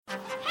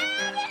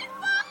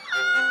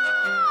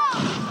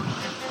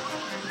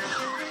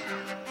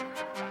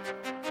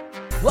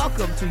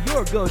Welcome to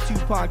your go-to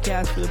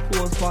podcast for the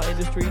pool and spa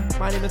industry.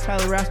 My name is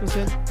Tyler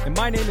Rasmussen. And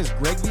my name is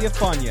Greg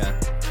Villafania.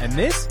 And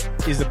this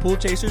is the Pool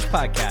Chasers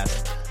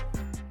Podcast.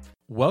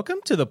 Welcome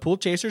to the Pool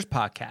Chasers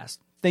Podcast.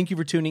 Thank you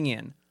for tuning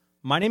in.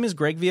 My name is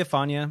Greg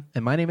Villafania.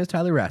 And my name is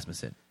Tyler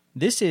Rasmussen.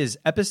 This is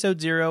Episode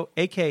 0,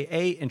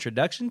 aka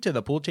Introduction to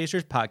the Pool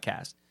Chasers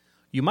Podcast.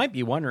 You might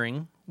be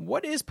wondering,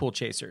 what is Pool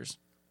Chasers?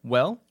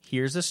 Well,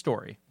 here's the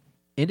story.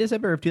 In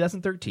December of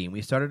 2013,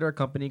 we started our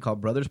company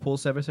called Brothers Pool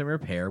Service and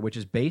Repair, which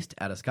is based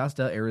out of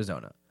Scottsdale,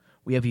 Arizona.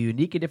 We have a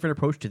unique and different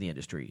approach to the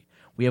industry.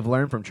 We have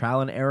learned from trial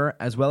and error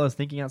as well as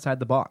thinking outside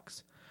the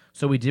box.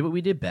 So we did what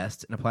we did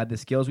best and applied the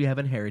skills we have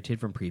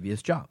inherited from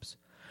previous jobs.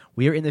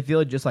 We are in the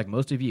field just like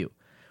most of you.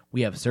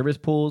 We have service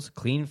pools,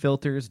 clean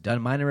filters, done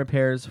minor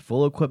repairs,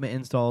 full equipment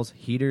installs,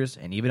 heaters,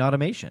 and even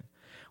automation.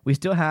 We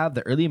still have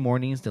the early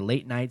mornings, the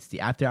late nights,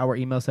 the after-hour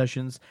email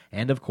sessions,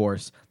 and of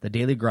course, the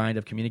daily grind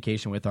of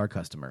communication with our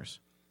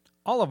customers.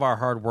 All of our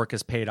hard work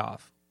has paid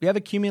off. We have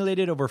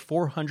accumulated over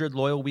 400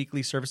 loyal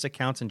weekly service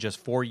accounts in just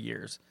 4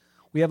 years.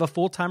 We have a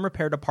full-time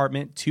repair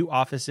department, 2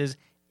 offices,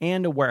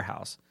 and a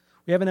warehouse.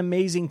 We have an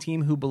amazing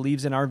team who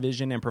believes in our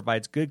vision and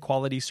provides good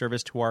quality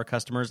service to our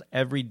customers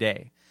every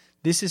day.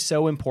 This is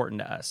so important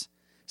to us.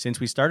 Since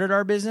we started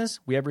our business,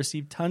 we have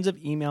received tons of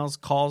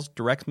emails, calls,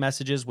 direct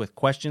messages with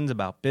questions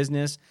about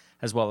business,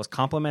 as well as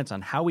compliments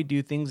on how we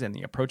do things and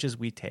the approaches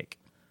we take.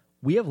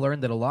 We have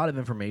learned that a lot of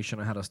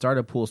information on how to start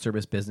a pool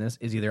service business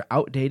is either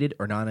outdated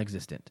or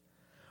non-existent.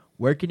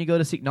 Where can you go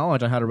to seek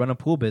knowledge on how to run a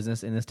pool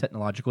business in this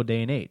technological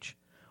day and age?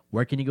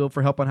 Where can you go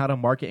for help on how to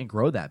market and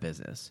grow that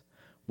business?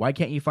 Why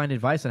can't you find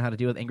advice on how to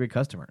deal with angry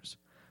customers?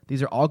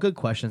 These are all good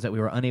questions that we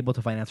were unable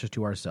to find answers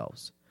to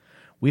ourselves.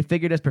 We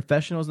figured as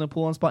professionals in the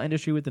pool and spa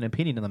industry with an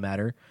opinion on the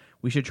matter,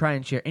 we should try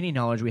and share any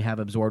knowledge we have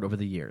absorbed over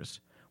the years.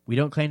 We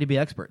don't claim to be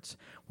experts.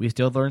 We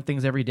still learn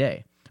things every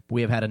day, but we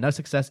have had enough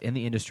success in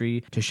the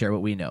industry to share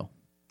what we know.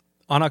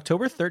 On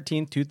October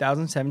 13,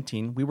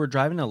 2017, we were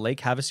driving to Lake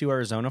Havasu,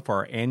 Arizona for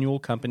our annual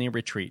company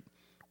retreat.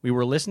 We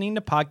were listening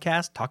to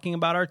podcasts talking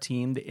about our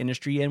team, the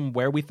industry, and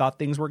where we thought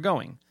things were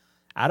going.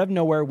 Out of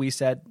nowhere, we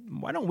said,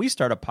 why don't we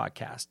start a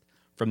podcast?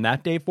 From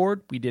that day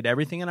forward, we did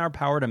everything in our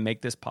power to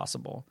make this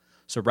possible.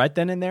 So right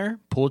then and there,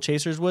 Pool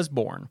Chasers was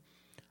born.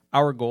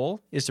 Our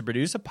goal is to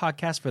produce a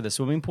podcast for the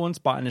swimming pool and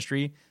spa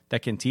industry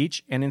that can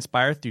teach and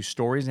inspire through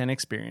stories and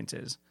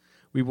experiences.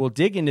 We will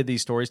dig into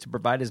these stories to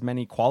provide as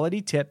many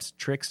quality tips,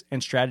 tricks,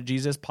 and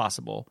strategies as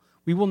possible.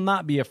 We will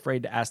not be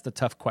afraid to ask the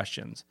tough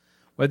questions.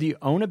 Whether you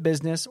own a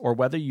business or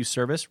whether you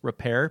service,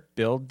 repair,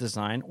 build,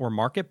 design, or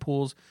market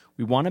pools,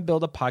 we want to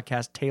build a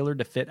podcast tailored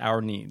to fit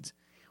our needs.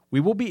 We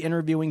will be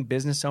interviewing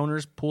business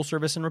owners, pool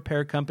service and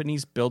repair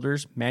companies,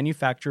 builders,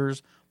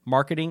 manufacturers,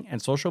 marketing,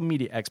 and social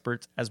media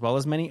experts, as well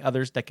as many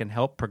others that can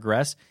help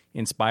progress,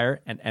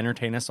 inspire, and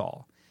entertain us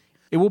all.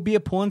 It will be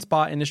a pool and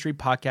spa industry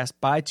podcast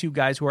by 2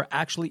 guys who are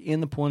actually in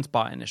the pool and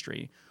spa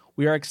industry.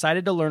 We are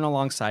excited to learn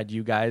alongside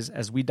you guys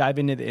as we dive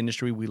into the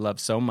industry we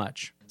love so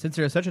much. Since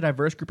there is such a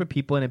diverse group of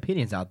people and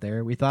opinions out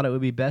there, we thought it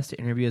would be best to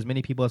interview as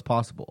many people as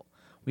possible.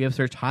 We have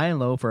searched high and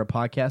low for a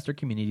podcast or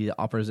community that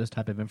offers this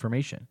type of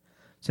information.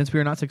 Since we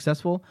are not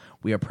successful,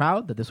 we are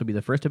proud that this will be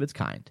the first of its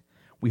kind.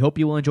 We hope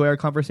you will enjoy our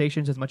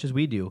conversations as much as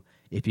we do.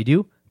 If you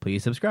do,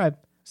 please subscribe.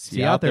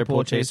 See you out there,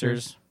 Pool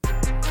Chasers.